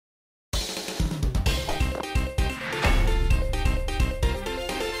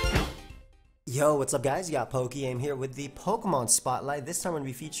Yo, what's up guys? You got PokeaimMD here with the Pokemon Spotlight. This time we're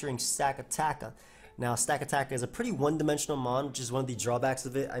going to be featuring Stakataka. Now, Stakataka is a pretty one-dimensional mon, which is one of the drawbacks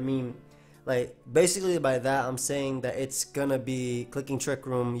of it. I mean, like, basically by that I'm saying that it's gonna be clicking Trick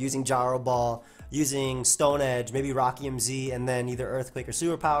Room, using Gyro Ball, using Stone Edge, maybe PokeaimMD, and then either Earthquake or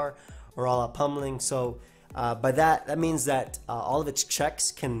Superpower, or all out pummeling. So by that means that all of its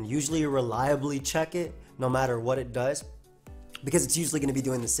checks can usually reliably check it, no matter what it does, because it's usually going to be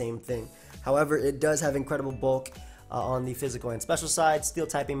doing the same thing. However, it does have incredible bulk on the physical and special side. Steel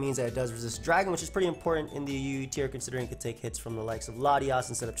typing means that it does resist Dragon, which is pretty important in the UU tier, considering it could take hits from the likes of Latias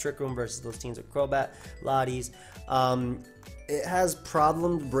instead of Trick Room versus those teams with Crobat, Latias. It has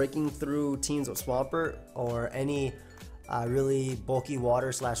problems breaking through teams with Swampert or any really bulky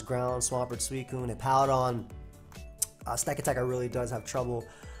water / ground Swampert, Suicune, and Powdon. Stakataka really does have trouble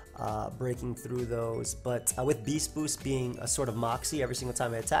breaking through those, but with Beast Boost being a sort of Moxie every single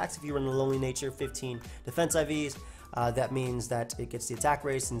time it attacks, if you run the Lonely Nature 15 defense IVs, that means that it gets the attack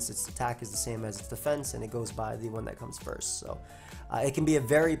rate since its attack is the same as its defense, and it goes by the one that comes first. So it can be a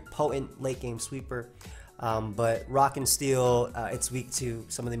very potent late game sweeper, but Rock and Steel, it's weak to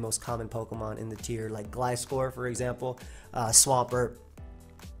some of the most common Pokemon in the tier, like Gliscor, for example, Swampert,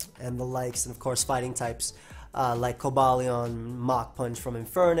 and the likes, and of course fighting types. Like Cobalion, Mach Punch from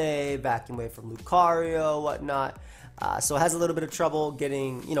Infernape, Vacuum Wave from Lucario, whatnot. So it has a little bit of trouble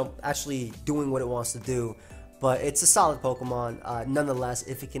getting, actually doing what it wants to do. But it's a solid Pokemon, nonetheless.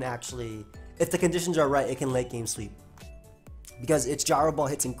 If the conditions are right, it can late game sweep. Because its Gyro Ball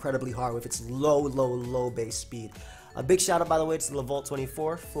hits incredibly hard with its low base speed. A big shout out, by the way, to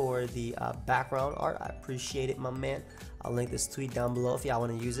Levolt24 for the background art. I appreciate it, my man. I'll link this tweet down below if y'all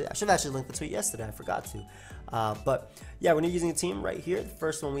want to use it. I should have actually linked the tweet yesterday. I forgot to. But yeah, when you're using a team right here, the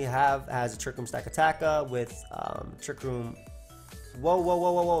first one we have has a Trick Room Stakataka with Trick Room.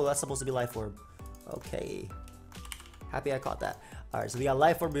 Whoa. That's supposed to be Life Orb. Okay. Happy I caught that. Alright, so we got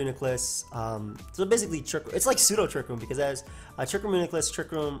Life Orb Uniclus. So basically, it's like pseudo Trick Room because it has Trick Room Uniclus,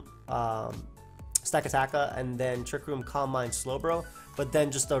 Trick Room Stakataka, and then Trick Room Calm Mind Slowbro, but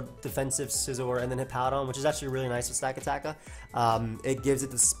then just a defensive Scizor and then hit Powdon, which is actually really nice with Stakataka. It gives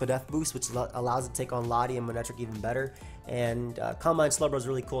it the Spadef boost, which allows it to take on Lottie and Manectric even better. And Calm Mind Slowbro is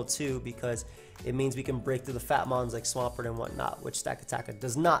really cool too because it means we can break through the fat mons like Swampert and whatnot, which Stakataka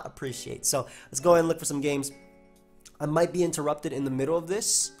does not appreciate. So let's go ahead and look for some games. I might be interrupted in the middle of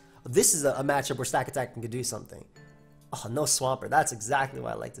this. This is a matchup where Stakataka can do something. Oh, no Swampert. That's exactly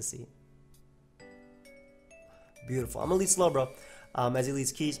what I like to see. Beautiful. I'm gonna lead Slowbro as he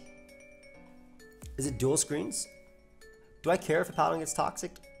leads Keys. Is it dual screens? Do I care if a Powdon gets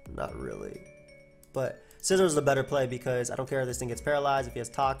toxic? Not really. But Scizor's the better play because I don't care if this thing gets paralyzed. If he has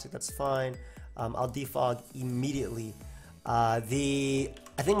toxic, that's fine. I'll defog immediately. I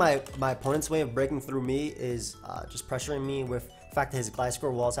think my opponent's way of breaking through me is just pressuring me with the fact that his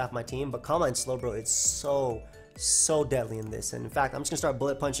Gliscor walls half my team. But Calm Mind Slowbro, it's so deadly in this, and in fact I'm just gonna start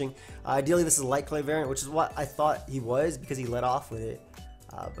bullet punching. Ideally this is a light clay variant, which is what I thought he was because he let off with it,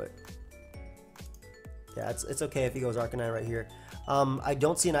 but yeah, it's okay if he goes Arcanine right here. I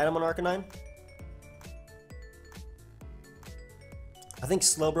don't see an item on Arcanine. I think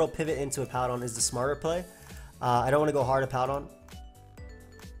Slowbro pivot into a Powdon is the smarter play. I don't want to go hard at Powdon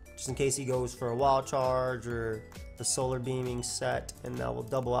just in case he goes for a Wild Charge or the Solar Beaming set, and now we'll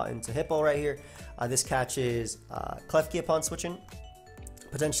double out into Hippo right here. This catches Klefki upon switching,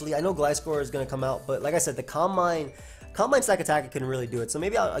 potentially. I know Gliscor is going to come out, but like I said, the Calm Mind Stakataka couldn't really do it. So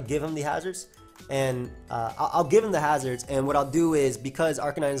maybe I'll give him the hazards, and I'll give him the hazards, and what I'll do is, because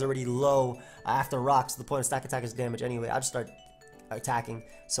Arcanine is already low after rocks, the point of Stakataka's damage anyway, I'll just start attacking.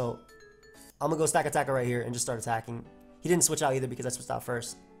 So I'm going to go Stakataka right here and just start attacking. He didn't switch out either because I switched out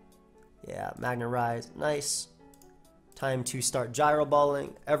first. Yeah, Magnet Rise. Nice. Time to start gyro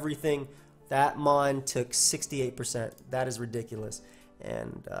balling everything. That mon took 68%. That is ridiculous.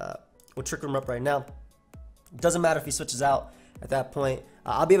 And we'll Trick Room up right now. Doesn't matter if he switches out at that point.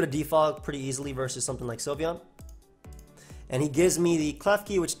 I'll be able to defog pretty easily versus something like Sylveon. And he gives me the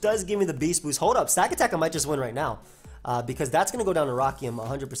Klefki, which does give me the Beast Boost. Hold up, Stakataka might just win right now because that's going to go down to Rockium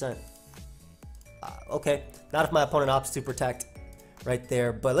 100%. Okay, not if my opponent opts to protect right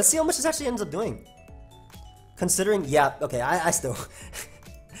there. But let's see how much this actually ends up doing. Considering, yeah, okay, I still...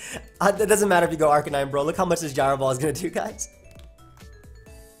 it doesn't matter if you go Arcanine, bro. Look how much this Gyro Ball is going to do, guys.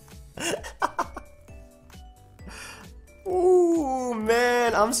 Ooh,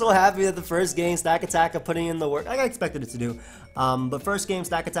 man. I'm so happy that the first game, Stakataka putting in the work. I expected it to do. But first game,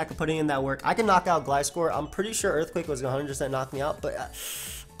 Stakataka putting in that work. I can knock out Gliscor. I'm pretty sure Earthquake was 100% knock me out. But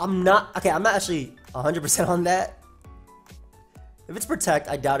I'm not... Okay, I'm not actually 100% on that. If it's Protect,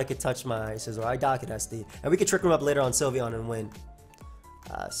 I doubt it could touch my Scizor. I doubt it could SD. And we could Trick Room up later on Sylveon and win.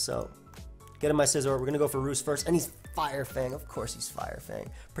 So, get in my Scizor. We're going to go for Roost first. And he's Fire Fang. Of course he's Fire Fang.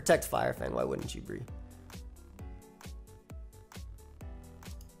 Protect Fire Fang. Why wouldn't you, Bree?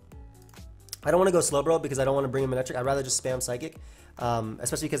 I don't want to go slow, bro, because I don't want to bring him Electric. I'd rather just spam Psychic.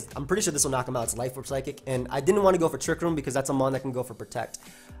 Especially because I'm pretty sure this will knock him out. It's Life Orb Psychic. And I didn't want to go for Trick Room because that's a mon that can go for Protect.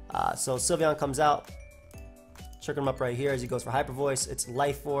 So Sylveon comes out. Trick him up right here as he goes for Hyper Voice. It's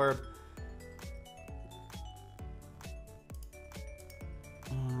Life Orb.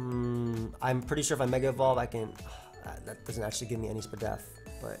 I'm pretty sure if I Mega Evolve, I can... that doesn't actually give me any Spur Death,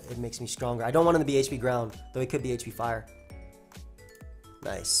 but it makes me stronger. I don't want him to be HP Ground, though he could be HP Fire.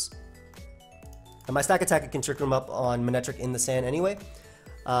 Nice. And my Stakataka can Trick Room up on Manectric in the sand anyway.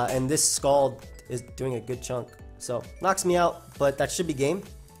 And this Scald is doing a good chunk. So, knocks me out, but that should be game.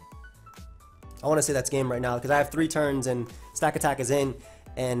 I want to say that's game right now because I have 3 turns and Stakataka is in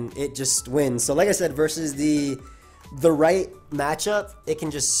and it just wins. So like I said, versus the right matchup, it can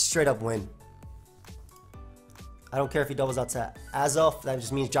just straight up win. I don't care if he doubles out to Azelf. That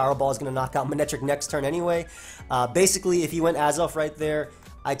just means Gyro Ball is going to knock out Manectric next turn anyway. Basically, if he went Azelf right there,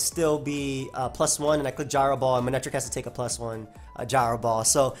 I'd still be +1 and I click Gyro Ball and Manectric has to take a +1 Gyro Ball.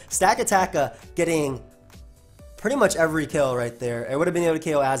 So Stakataka getting pretty much every kill right there. It would have been able to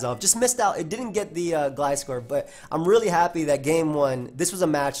KO Azelf. Just missed out. It didn't get the Gliscor, but I'm really happy that game 1, this was a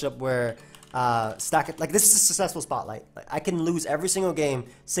matchup where this is a successful spotlight. Like, I can lose every single game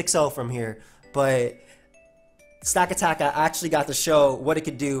 6-0 from here, but Stakataka actually got to show what it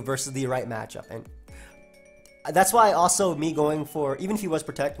could do versus the right matchup. And that's why also me going for, even if he was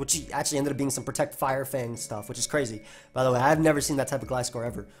Protect, which he actually ended up being some Protect Fire Fang stuff, which is crazy. By the way, I've never seen that type of Gliscor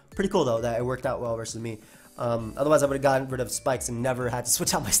ever. Pretty cool though that it worked out well versus me. Otherwise I would have gotten rid of Spikes and never had to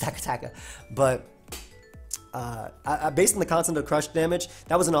switch out my Stakataka. But based on the concept of crush damage,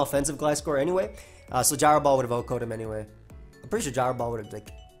 that was an offensive Gliscor anyway. So Gyro Ball would have OHKO'd him anyway. I'm pretty sure Gyro Ball would have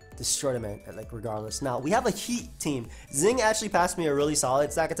destroyed him regardless. Now we have a Heat team. Zing actually passed me a really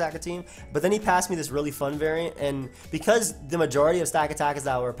solid Stakataka team, but then he passed me this really fun variant, and because the majority of Stakatakas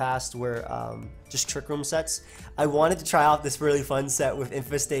that were passed were just Trick Room sets, I wanted to try out this really fun set with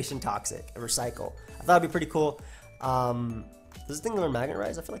Infestation, Toxic, and Recycle. I thought it'd be pretty cool. Does this thing learn Magnet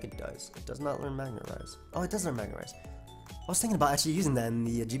Rise? I feel like it does. It does not learn Magnet Rise. Oh, it does learn Magnet Rise. I was thinking about actually using that in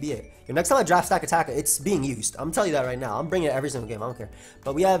the GBA. Next time I draft Stakataka, it's being used. I'm telling you that right now. I'm bringing it every single game. I don't care.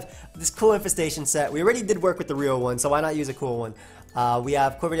 But we have this cool Infestation set. We already did work with the real one, so why not use a cool one? We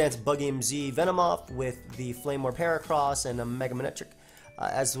have Quiver Dance, PokeaimMD, Venomoth with the Flame Orb Heracross and a Mega Manectric,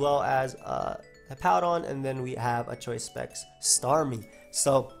 as well as Hippowdon, and then we have a Choice Specs Starmie.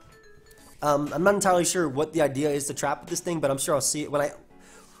 So I'm not entirely sure what the idea is to trap with this thing, but I'm sure I'll see it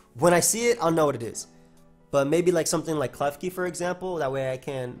when I see it. I'll know what it is. But maybe like something like Klefki, for example. That way I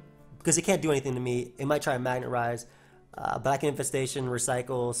can, because it can't do anything to me. It might try and Magnet Rise, but I can Infestation,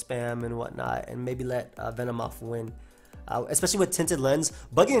 Recycle, Spam, and whatnot, and maybe let Venomoth win. Especially with Tinted Lens.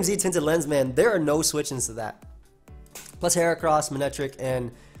 PokeaimMD Tinted Lens, man, there are no switch-ins to that. Plus Heracross, Manectric,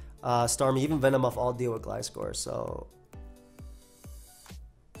 and Starmie, even Venomoth all deal with Gliscor, so...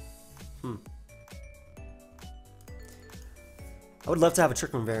 I would love to have a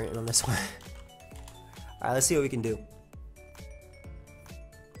Trick Room variant on this one. Alright, let's see what we can do.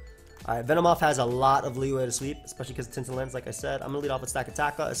 Alright, Venomoth has a lot of leeway to sweep, especially because of Tinted Lens, like I said. I'm going to lead off with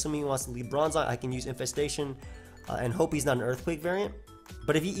Stakataka. Assuming he wants to lead Bronzong, I can use Infestation and hope he's not an Earthquake variant.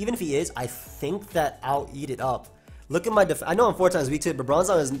 But even if he is, I think that I'll eat it up. Look at my I know I'm 4 times weak to it, but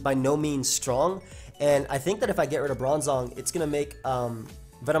Bronzong is by no means strong. And I think that if I get rid of Bronzong, it's going to make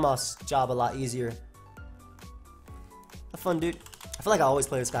Venomoth's job a lot easier. Have fun, dude. I feel like I always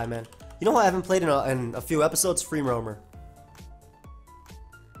play this guy, man. You know what I haven't played in a few episodes? Free Roamer.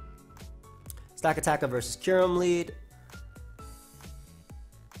 Stakataka versus Kyurem lead.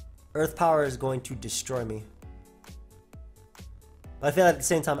 Earth Power is going to destroy me. But I feel like at the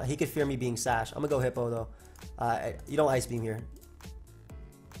same time, he could fear me being Sash. I'm going to go Hippo, though. You don't Ice Beam here.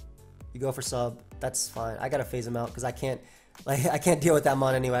 You go for Sub. That's fine. I got to phase him out because I can't deal with that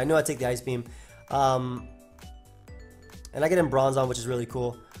mon anyway. I know I take the Ice Beam. And I get in Bronzong, which is really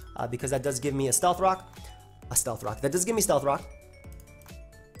cool. Because that does give me a Stealth Rock. That does give me Stealth Rock.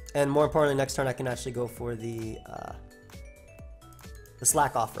 And more importantly, next turn I can actually go for the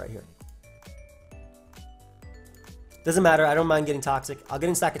Slack Off right here. Doesn't matter. I don't mind getting Toxic. I'll get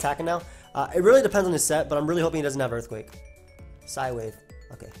in Stakataka now. It really depends on his set, but I'm really hoping he doesn't have Earthquake. Psywave.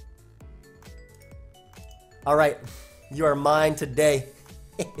 Okay. Alright. You are mine today.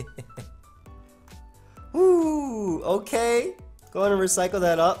 Woo! Okay. Go ahead and recycle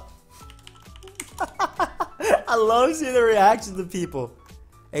that up. I love seeing the reactions of people.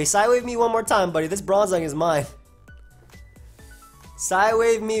 Hey, sidewave me one more time, buddy. This Bronzong is mine.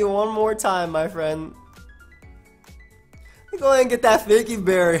 Sidewave me one more time, my friend. Go ahead and get that fakey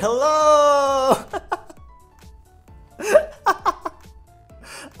berry. Hello!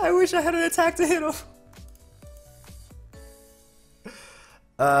 I wish I had an attack to hit him.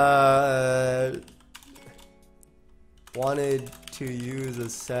 Wanted to use a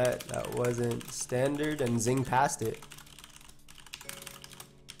set that wasn't standard and zing past it.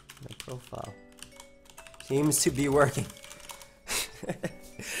 My profile seems to be working.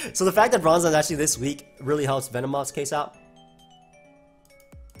 So the fact that Bronzong is actually this week really helps Venomoth's case out.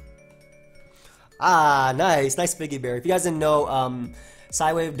 Ah, nice Figgy Berry. If you guys didn't know,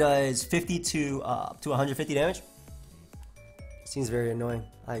 Sidewave does 50 to 150 damage. Seems very annoying.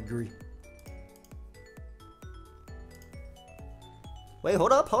 I agree. Wait,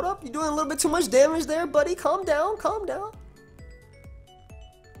 hold up. You're doing a little bit too much damage there, buddy. Calm down.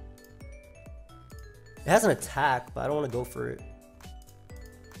 It has an attack, but I don't want to go for it.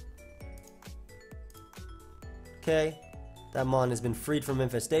 Okay, that Mon has been freed from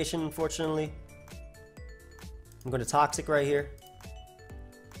infestation, unfortunately. I'm going to Toxic right here.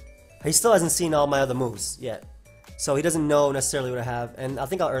 He still hasn't seen all my other moves yet, so he doesn't know necessarily what I have. And I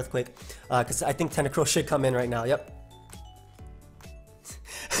think I'll Earthquake, because I think Tentacruel should come in right now. Yep.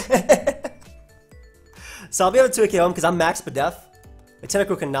 So I'll be able to 2 KO him because I'm max Pedef. The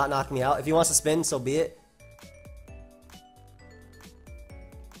Tentacruel cannot knock me out. If he wants to spin, so be it.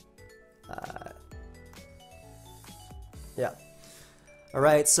 Yeah.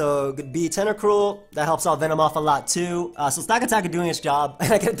 Alright, so good B Tentacruel. That helps out Venomoth a lot too. So Stakataka doing its job,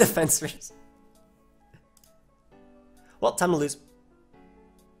 and I get a defense raise. Well, time to lose.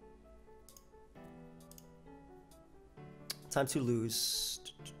 Time to lose.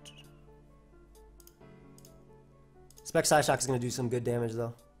 Spec Side Shock is going to do some good damage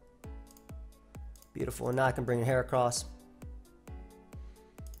though. Beautiful. And now I can bring a hair across.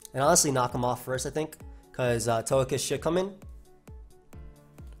 And honestly knock him off first, I think. Because Togekiss should come in.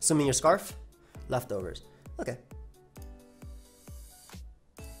 Assuming your Scarf. Leftovers. Okay.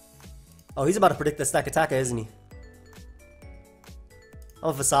 Oh, he's about to predict the Stakataka, isn't he?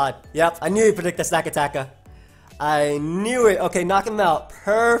 Oh, Facade. Yep, I knew he'd predict the Stakataka. I knew it. Okay, knock him out.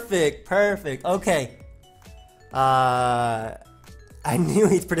 Perfect. Okay. I knew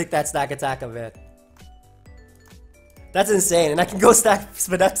he'd predict that Stakataka, man. That's insane. And I can go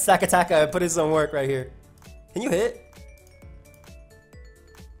Stakataka and put in some work right here. Can you hit?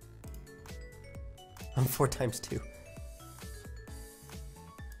 I'm 4 times 2.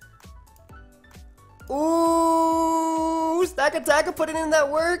 Ooh, Stakataka putting in that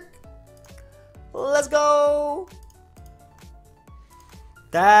work. Let's go.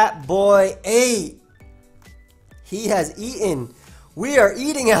 That boy ate. He has eaten. We are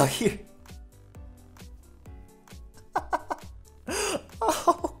eating out here.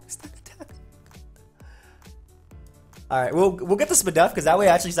 Oh, Stakataka. Alright, we'll get the Spadef because that way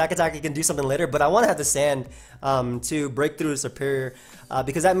actually Stakataka can do something later, but I want to have the Sand to break through to Superior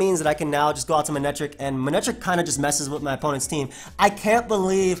because that means that I can now just go out to Manectric, and Manectric kind of just messes with my opponent's team. I can't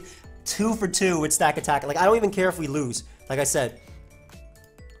believe 2 for 2 with Stakataka. Like, I don't even care if we lose. Like I said,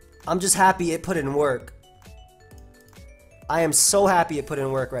 I'm just happy it put in work. I am so happy it put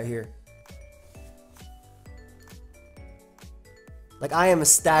in work right here. Like, I am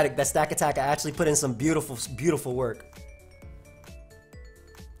ecstatic that Stakataka actually put in some beautiful, beautiful work.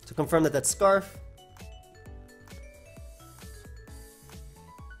 To confirm that that's Scarf.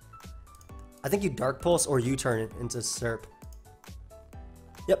 I think you Dark Pulse or you turn it into Serp.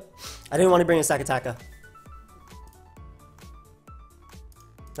 Yep. I didn't want to bring in Stakataka.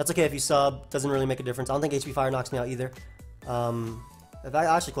 That's okay if you sub. Doesn't really make a difference. I don't think HP Fire knocks me out either. If I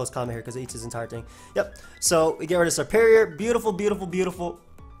actually close combat here because it eats his entire thing. Yep. So we get rid of Superior. Beautiful, beautiful, beautiful.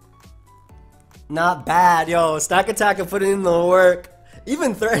 Not bad, yo. Stakataka putting in the work.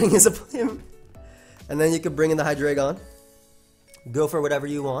 Even threatening his opponent. And then you can bring in the Hydreigon. Go for whatever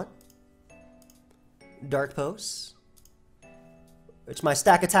you want. Dark Pose. Which my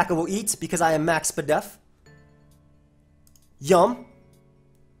Stakataka will eat because I am max Spadef. Yum.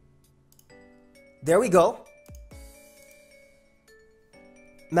 There we go.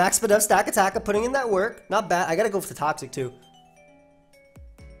 Max Spadef, Stakataka, putting in that work. Not bad. I gotta go for the Toxic too.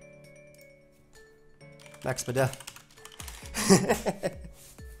 Max Spadef.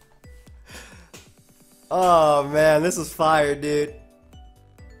 Oh man, this is fire, dude.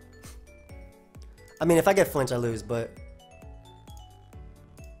 I mean, if I get flinch, I lose, but...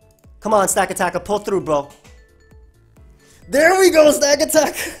 Come on, Stakataka, pull through, bro. There we go,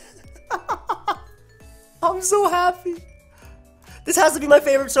 Stakataka. I'm I'm so happy. This has to be my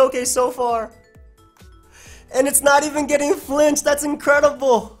favorite showcase so far. And it's not even getting flinched. That's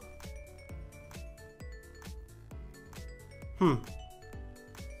incredible.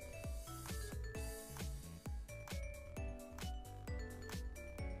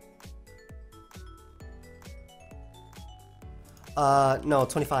 No,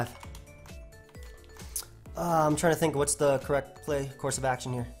 25. I'm trying to think what's the correct course of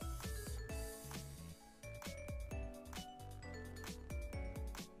action here.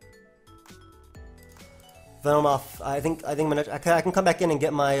 Venom off. I think I can come back in and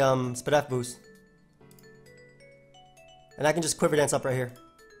get my Spadef boost. And I can just Quiver Dance up right here.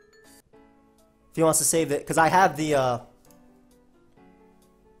 If he wants to save it, because I have the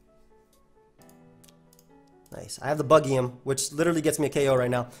nice. I have the Buggium, which literally gets me a KO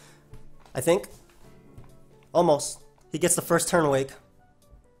right now. I think. Almost. He gets the first turn awake.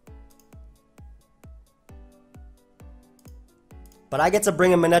 But I get to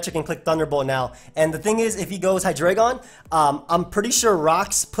bring him Manectric and click Thunderbolt now. And the thing is, if he goes Hydreigon, I'm pretty sure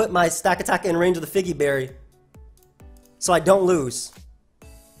Rocks put my Stakataka in range of the Figgy Berry. So I don't lose.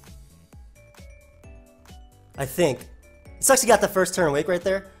 I think. It sucks he got the first turn awake right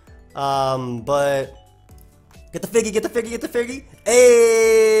there. But... Get the Figgy, get the Figgy, get the Figgy.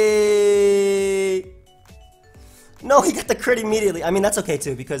 Hey! No, he got the crit immediately. I mean, that's okay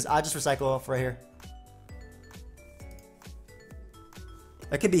too, because I just recycle off right here.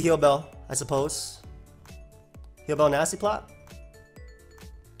 That could be Heal Bell, I suppose. Heal Bell Nasty Plot?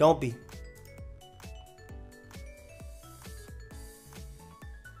 Don't be.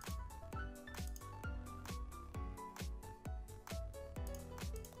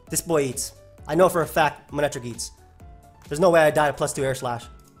 This boy eats. I know for a fact Manectric eats. There's no way I die to +2 Air Slash.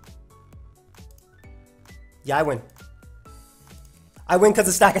 Yeah, I win. I win because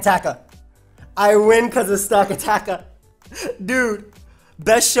of Stakataka. I win because of Stakataka. Dude,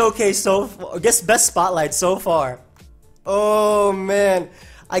 best showcase so far. I guess best spotlight so far. Oh, man.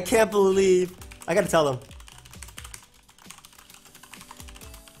 I can't believe. I gotta tell them.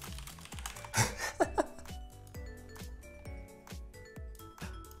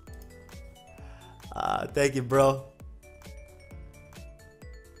 Thank you, bro.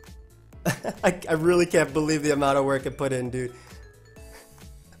 I really can't believe the amount of work I put in, dude.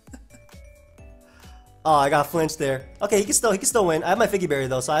 Oh, I got flinched there. Okay, he can still win. I have my Figgy Berry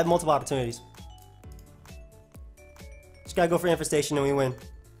though, so I have multiple opportunities. Just gotta go for Infestation and we win.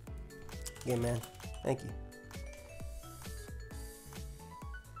 Game, man. Thank you.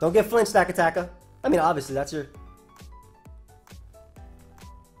 Don't get flinched, Stakataka. I mean, obviously, that's your...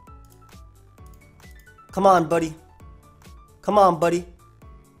 Come on, buddy. Come on, buddy.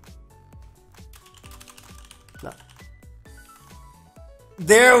 No.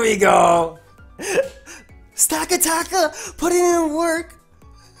 There we go. Stakataka putting in work.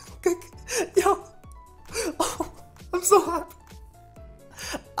 Yo. Oh, I'm so happy.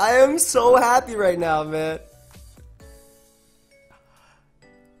 I am so happy right now, man.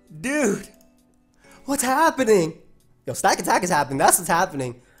 Dude. What's happening? Yo, Stakataka is happening. That's what's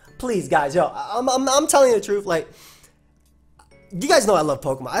happening. Please, guys, yo, I'm telling you the truth. Like, you guys know I love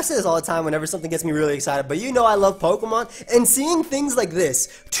Pokemon. I say this all the time whenever something gets me really excited, but you know I love Pokemon. And seeing things like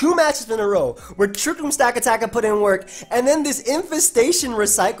this, 2 matches in a row, where Trick Room Stakataka put in work, and then this Infestation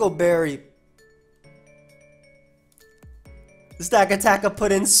Recycle Berry. Stakataka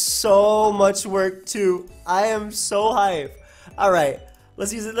put in so much work too. I am so hyped. All right,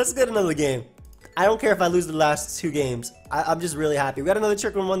 let's use it. Let's get another game. I don't care if I lose the last 2 games. I'm just really happy. We got another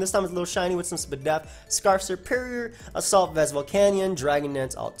Trick Room one. This time it's a little shiny with some Spadef, Scarf Superior, Assault Vest Volcanion, Dragon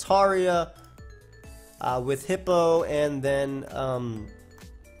Dance Altaria, with Hippo, and then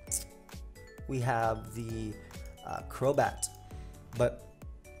we have the Crobat. But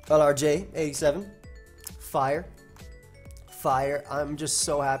LRJ 87, Fire. I'm just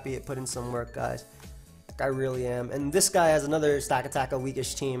so happy it put in some work, guys. I really am. And this guy has another Stakataka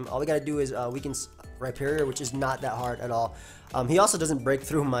weakish team. All we gotta do is weaken Rhyperior, which is not that hard at all. He also doesn't break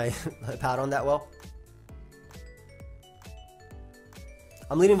through my Powdon that well.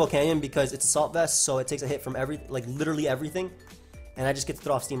 I'm leading Volcanion because it's Assault Vest, so it takes a hit from literally everything. And I just get to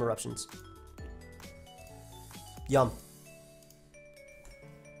throw off Steam Eruptions. Yum.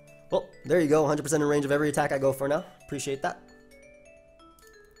 Well, there you go. 100% in range of every attack I go for now. Appreciate that.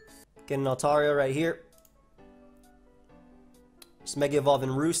 Getting Altaria right here. Just Mega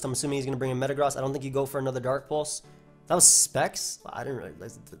Evolving Roost. I'm assuming he's going to bring in Metagross. I don't think you go for another Dark Pulse. That was Specs? I didn't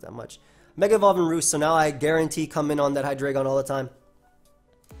realize it did that much. Mega Evolving Roost, so now I guarantee come in on that Hydreigon all the time.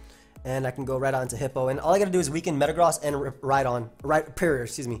 And I can go right on to Hippo. And all I got to do is weaken Metagross and Rhyperior,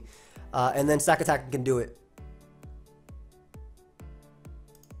 excuse me. And then Stakataka can do it.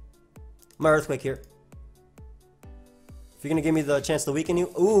 I'm gonna Earthquake here. If you're gonna give me the chance to weaken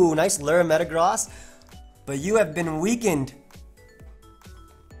you. Ooh, nice Lure Metagross. But you have been weakened.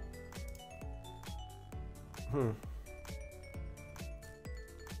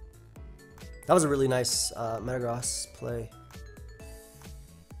 That was a really nice Metagross play.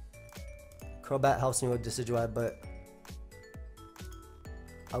 Crobat helps me with Decidueye, but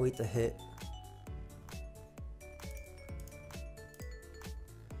I'll eat the hit.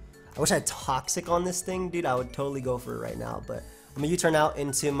 I wish I had Toxic on this thing, dude. I would totally go for it right now, but I'm gonna U-turn out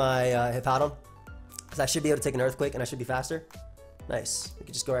into my Hippowdon, because I should be able to take an Earthquake and I should be faster. Nice. We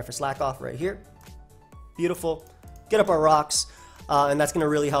can just go right for Slack Off right here. Beautiful. Get up our rocks, and that's gonna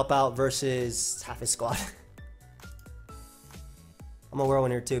really help out versus half his squad. I'm gonna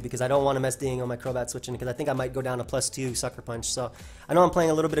Whirlwind here too, because I don't want him SDing on my Crobat switching, because I think I might go down to +2 Sucker Punch. So I know I'm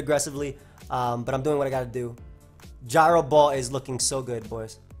playing a little bit aggressively, but I'm doing what I gotta do. Gyro Ball is looking so good,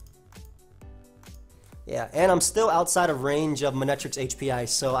 boys. Yeah, and I'm still outside of range of Manectric's HPI,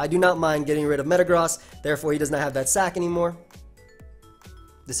 so I do not mind getting rid of Metagross. Therefore, he does not have that sack anymore.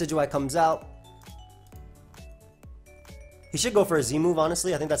 Decidueye comes out. He should go for a Z move,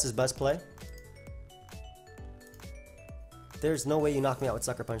 honestly. I think that's his best play. There's no way you knock me out with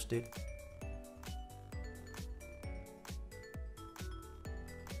Sucker Punch, dude.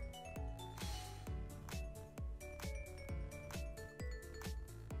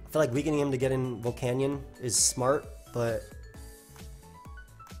 I feel like weakening him to get in Volcanion is smart, but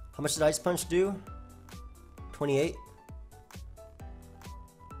how much did Ice Punch do? 28?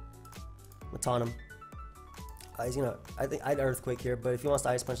 I'm gonna taunt him. He's gonna, I think I'd Earthquake here, but if he wants to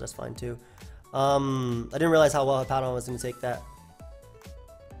Ice Punch, that's fine too. I didn't realize how well Hippowdon was gonna take that.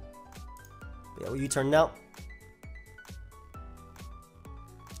 But yeah, we'll U-turn now.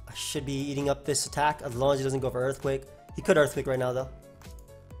 I should be eating up this attack as long as he doesn't go for Earthquake. He could Earthquake right now though.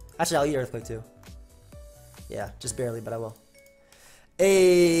 Actually, I'll eat Earthquake too. Yeah, just barely, but I will.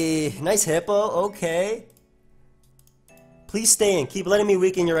 Hey, nice Hippo. Okay. Please stay in. Keep letting me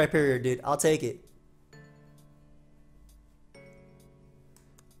weaken your Rhyperior, dude. I'll take it.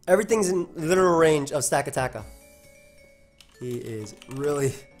 Everything's in literal range of Stakataka. He is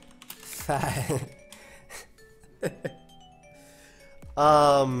really fat.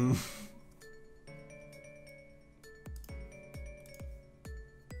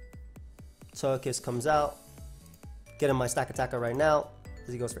 Togekiss comes out. Get him my Stakataka right now.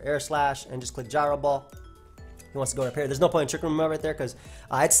 As he goes for Air Slash and just click Gyro Ball. He wants to go up here. There's no point in Trick Room right there because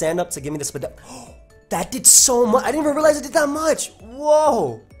I had Stand Up to give me the Spid. That did so much. I didn't even realize it did that much.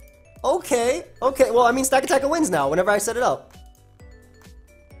 Whoa. Okay. Okay. Well, I mean, Stakataka wins now whenever I set it up.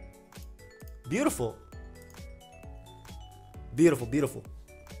 Beautiful. Beautiful, beautiful.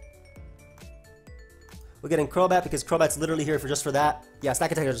 We're getting Crobat because Crobat's literally here for just for that. Yeah,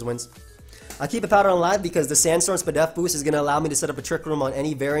 Stakataka just wins. I'll keep Hippowdon alive because the Sandstorm Spadef boost is going to allow me to set up a Trick Room on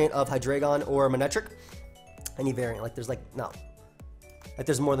any variant of Hydreigon or Manectric. Any variant. Like, there's like, no. Like,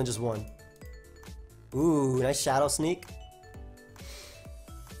 there's more than just one. Ooh, nice Shadow Sneak.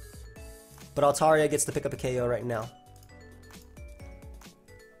 But Altaria gets to pick up a KO right now.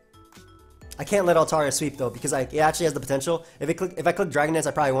 I can't let Altaria sweep though because it actually has the potential. If I click Dragon Dance,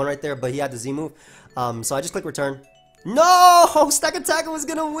 I probably won right there, but he had the Z move. So I just click Return. No! Stakataka was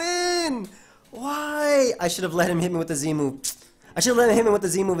gonna win! Why? I should have let him hit me with the Z move. I should have let him hit me with the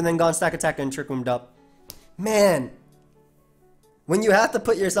Z move and then gone Stakataka and Trick Roomed up. Man. When you have to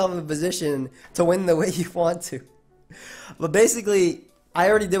put yourself in a position to win the way you want to. But basically, I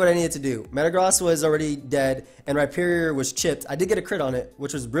already did what I needed to do. Metagross was already dead, and Rhyperior was chipped. I did get a crit on it,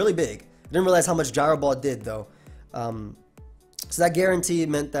 which was really big. I didn't realize how much Gyro Ball did, though. So that guarantee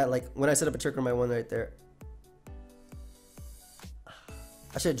meant that, like, when I set up a Trick Room, I won right there.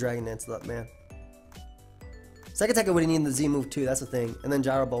 I should have Dragon Danced up, man. Stakataka would have needed the Z move, too. That's the thing. And then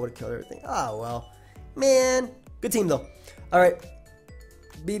Gyro Ball would have killed everything. Ah, well. Man. Good team, though. Alright.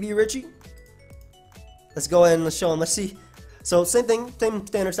 BB Richie. Let's go ahead and let's show him. Let's see. So, same thing. Same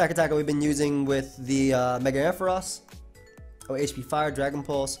standard Stakataka we've been using with the Mega Aerodactyl. Oh, HP Fire, Dragon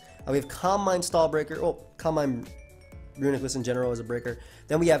Pulse. We have Calm Mind Stall Breaker. Oh, Calm Mind Runic in general as a breaker.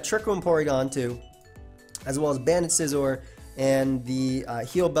 Then we have Trick Room Porygon, too. As well as Bandit Scizor. And the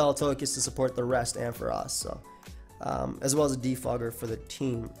Heal Bell Togekiss to support the rest Ampharos. So, as well as a Defogger for the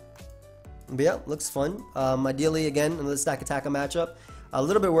team. But yeah, looks fun. Ideally, again, another Stakataka matchup. A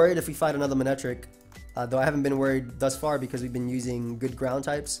little bit worried if we fight another Manectric. Though I haven't been worried thus far because we've been using good ground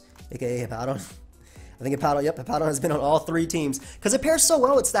types, aka Hippowdon. I think Hippowdon has been on all three teams because it pairs so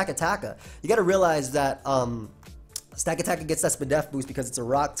well with Stakataka. You got to realize that Stakataka gets that Spadef boost because it's a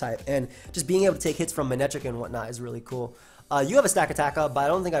rock type, and just being able to take hits from Manectric and whatnot is really cool. You have a Stakataka, but I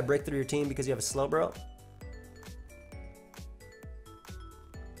don't think I break through your team because you have a Slowbro.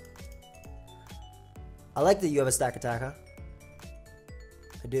 I like that you have a Stakataka.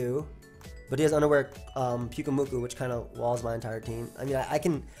 I do. But he has Underwear Pukamuku, which kind of walls my entire team. I mean, I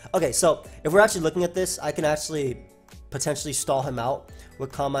can... Okay, so if we're actually looking at this, I can actually potentially stall him out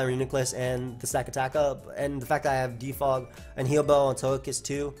with Calm Mind, Reuniclus, and the Stakataka. And the fact that I have Defog and Heal Bell on Togekiss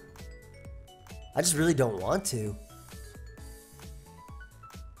too. I just really don't want to.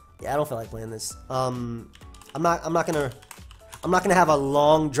 Yeah, I don't feel like playing this. I'm not gonna have a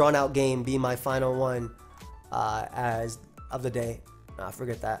long drawn out game be my final one as of the day. Nah,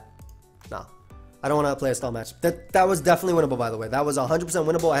 forget that. No, I don't want to play a stall match. That was definitely winnable, by the way. That was 100%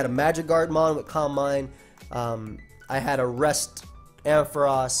 winnable. I had a Magic Guard Mon with Calm Mind. I had a Rest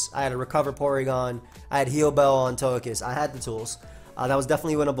Ampharos. I had a Recover Porygon. I had Heal Bell on Togekiss. I had the tools. That was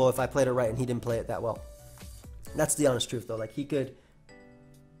definitely winnable if I played it right, and he didn't play it that well. That's the honest truth, though. Like, he could...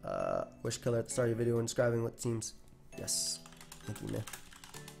 Wish Killer at the start of your video when describing what teams. Yes. Thank you,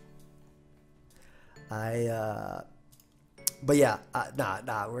 man. But yeah,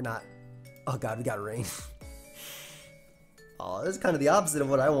 nah, we're not. Oh god, we got rain. Oh, this is kind of the opposite of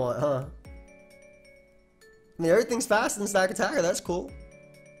what I want, huh? I mean, everything's fast in Stakataka, that's cool.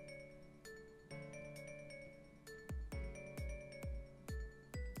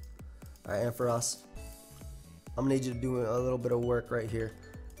 Alright, Ampharos. I'm gonna need you to do a little bit of work right here.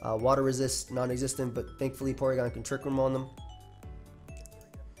 Water resist, non-existent, but thankfully Porygon can Trick Room on them,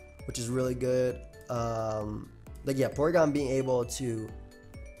 which is really good. Like yeah, Porygon being able to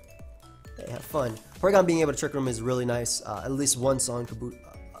have fun. Porygon being able to Trick Room is really nice. At least once on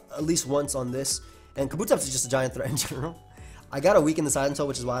this, and Kabutops is just a giant threat in general. I got to weaken the Seismitoad,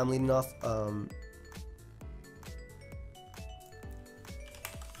 which is why I'm leading off.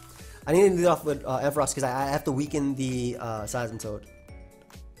 I need to lead off with Ampharos because I have to weaken the Seismitoad.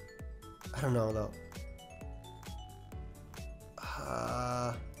 I don't know though.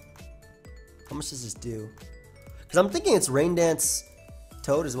 How much does this do? Because I'm thinking it's Rain Dance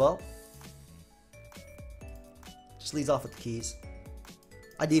Toad as well. Just leads off with the keys.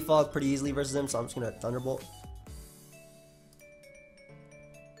 I defog pretty easily versus him, so I'm just gonna Thunderbolt.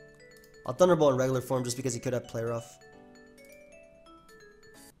 I'll Thunderbolt in regular form just because he could have Play Rough.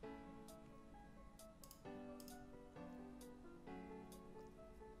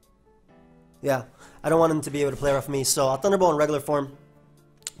 Yeah, I don't want him to be able to Play Rough me, so I'll Thunderbolt in regular form.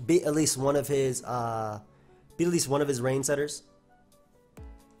 Beat at least one of his rain setters.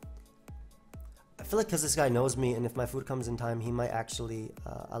 I feel like because this guy knows me, and if my food comes in time, he might actually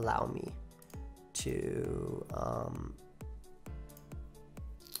allow me to.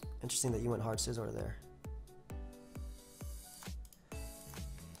 Interesting that you went hard Scizor there.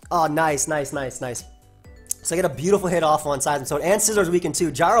 Oh, nice. So I get a beautiful hit off on Seismitoad, and Scisor's weakened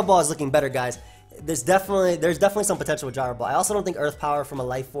too. Gyro Ball is looking better, guys. There's definitely some potential with Gyro Ball. I also don't think Earth Power from a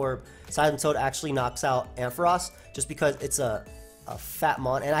Life Orb Seismitoad actually knocks out Ampharos, just because it's a fat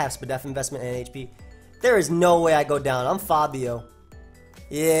mon, and I have Spadef investment and HP. There is no way I go down. I'm Fabio.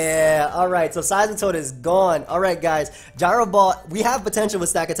 Yeah, alright, so Seismitoad is gone. Alright, guys, Gyro Ball, we have potential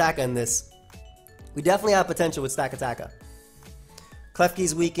with Stakataka in this. We definitely have potential with Stakataka.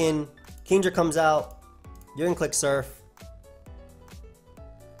 Klefki's weakened. Kingdra comes out. You're in Click Surf.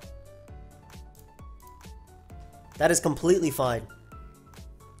 That is completely fine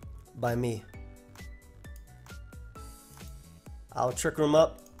by me. I'll Trick Room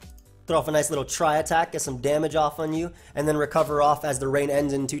up, throw off a nice little Tri Attack, get some damage off on you, and then recover off as the rain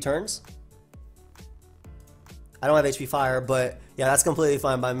ends in 2 turns. I don't have HP Fire, but yeah, that's completely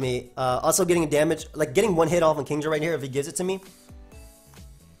fine by me. Also getting damage, like getting 1 hit off on Kingdra right here if he gives it to me,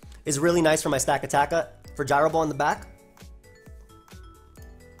 is really nice for my Stakataka. For Gyro Ball in the back.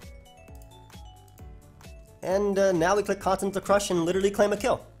 And now we click Continent to Crush and literally claim a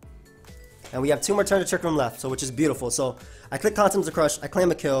kill. And we have 2 more turns of Trick Room left, so which is beautiful. So I click Continent to Crush, I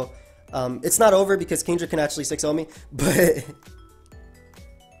claim a kill. It's not over because Kingdra can actually 6-0 me, but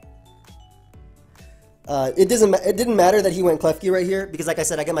it didn't matter that he went Klefki right here because, like I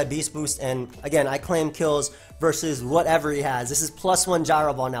said, I get my Beast Boost, and again, I claim kills versus whatever he has. This is +1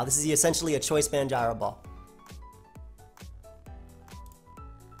 Gyro Ball now. This is essentially a Choice Band Gyro Ball.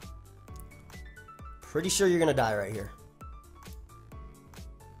 Pretty sure you're gonna die right here.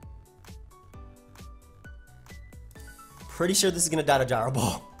 Pretty sure this is gonna die to Gyro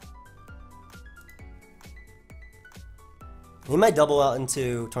Ball. He might double out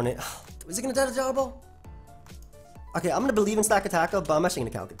into Tornado. Is it gonna die to Gyro Ball? Okay, I'm gonna believe in Stakataka, but I'm actually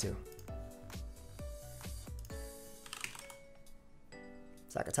gonna calc it too.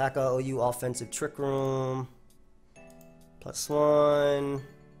 Stakataka, OU offensive Trick Room. +1.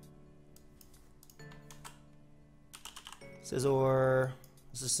 Scizor.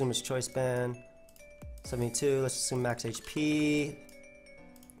 Let's assume it's Choice Band. 72. Let's assume max HP.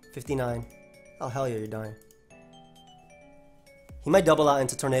 59. Oh, hell yeah, you're dying. He might double out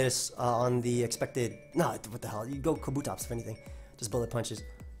into Tornadus on the expected... No, what the hell? You go Kabutops, if anything. Just bullet punches.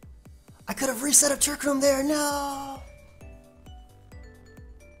 I could have reset a Trick Room there. No!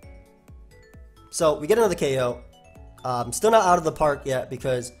 So, we get another KO. Still not out of the park yet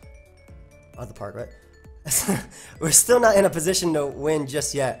because... Out of the park, right? We're still not in a position to win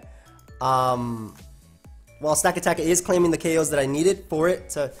just yet. While Stakataka is claiming the KOs that I needed for it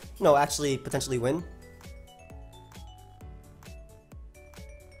to, you know, actually potentially win.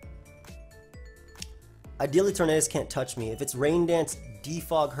 Ideally, Tornadus can't touch me. If it's Rain Dance,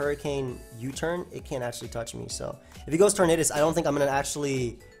 Defog, Hurricane, U-turn, it can't actually touch me. So if he goes Tornadus, I don't think I'm going to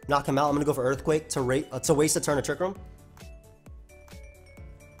actually knock him out. I'm going to go for Earthquake to waste a turn of Trick Room.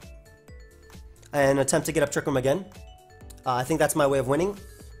 And attempt to get up Trick Room again. I think that's my way of winning.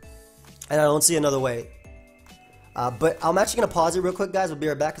 And I don't see another way. But I'm actually going to pause it real quick, guys. We'll be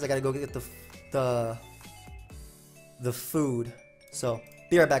right back because I got to go get the food. So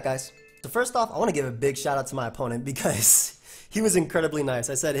be right back, guys. So first off, I want to give a big shout out to my opponent because he was incredibly nice.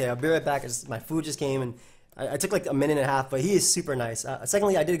 I said, hey, I'll be right back. My food just came and I took like a minute and a half, but he is super nice.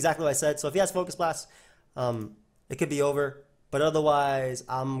 Secondly, I did exactly what I said. So if he has Focus Blast, it could be over. But otherwise,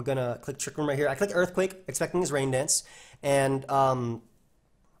 I'm going to click Trick Room right here. I click Earthquake, expecting his Rain Dance. And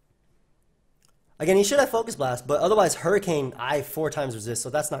again, he should have Focus Blast, but otherwise Hurricane, I 4 times resist, so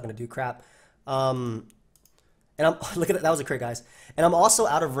that's not going to do crap. And I'm look at it, that was a crit, guys. And I'm also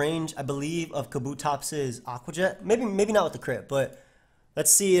out of range, I believe, of Kabutops' Aqua Jet. Maybe not with the crit, but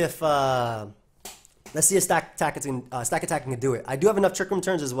let's see if Stakataka can do it. I do have enough Trick Room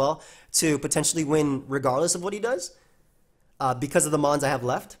turns as well to potentially win regardless of what he does, because of the mons I have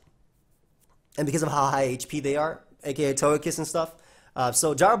left, and because of how high HP they are, aka Togekiss and stuff.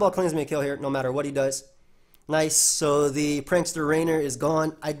 So Gyro Ball claims me a kill here, no matter what he does. Nice. So the Prankster Rainer is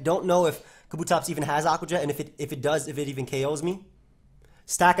gone. I don't know if Kabutops even has Aqua Jet, and if it does, if it even KOs me.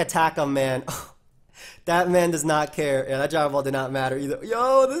 Stakataka, man. That man does not care. Yeah, that Gyro Ball did not matter either.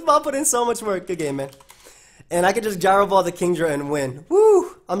 Yo, this ball put in so much work. Good game, man. And I could just Gyro Ball the Kingdra and win.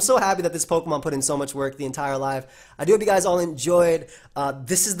 Woo! I'm so happy that this Pokemon put in so much work the entire live. I do hope you guys all enjoyed.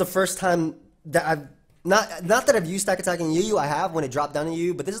 This is the first time that I've... Not that I've used Stakataka in UU, I have when it dropped down to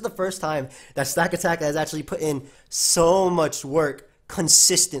UU, but this is the first time that Stakataka has actually put in so much work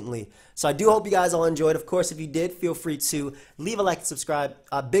consistently. So I do hope you guys all enjoyed. Of course, if you did, feel free to leave a like and subscribe.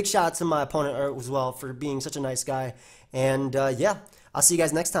 Big shout out to my opponent as well for being such a nice guy. And yeah, I'll see you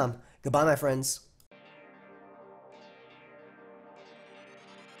guys next time. Goodbye, my friends.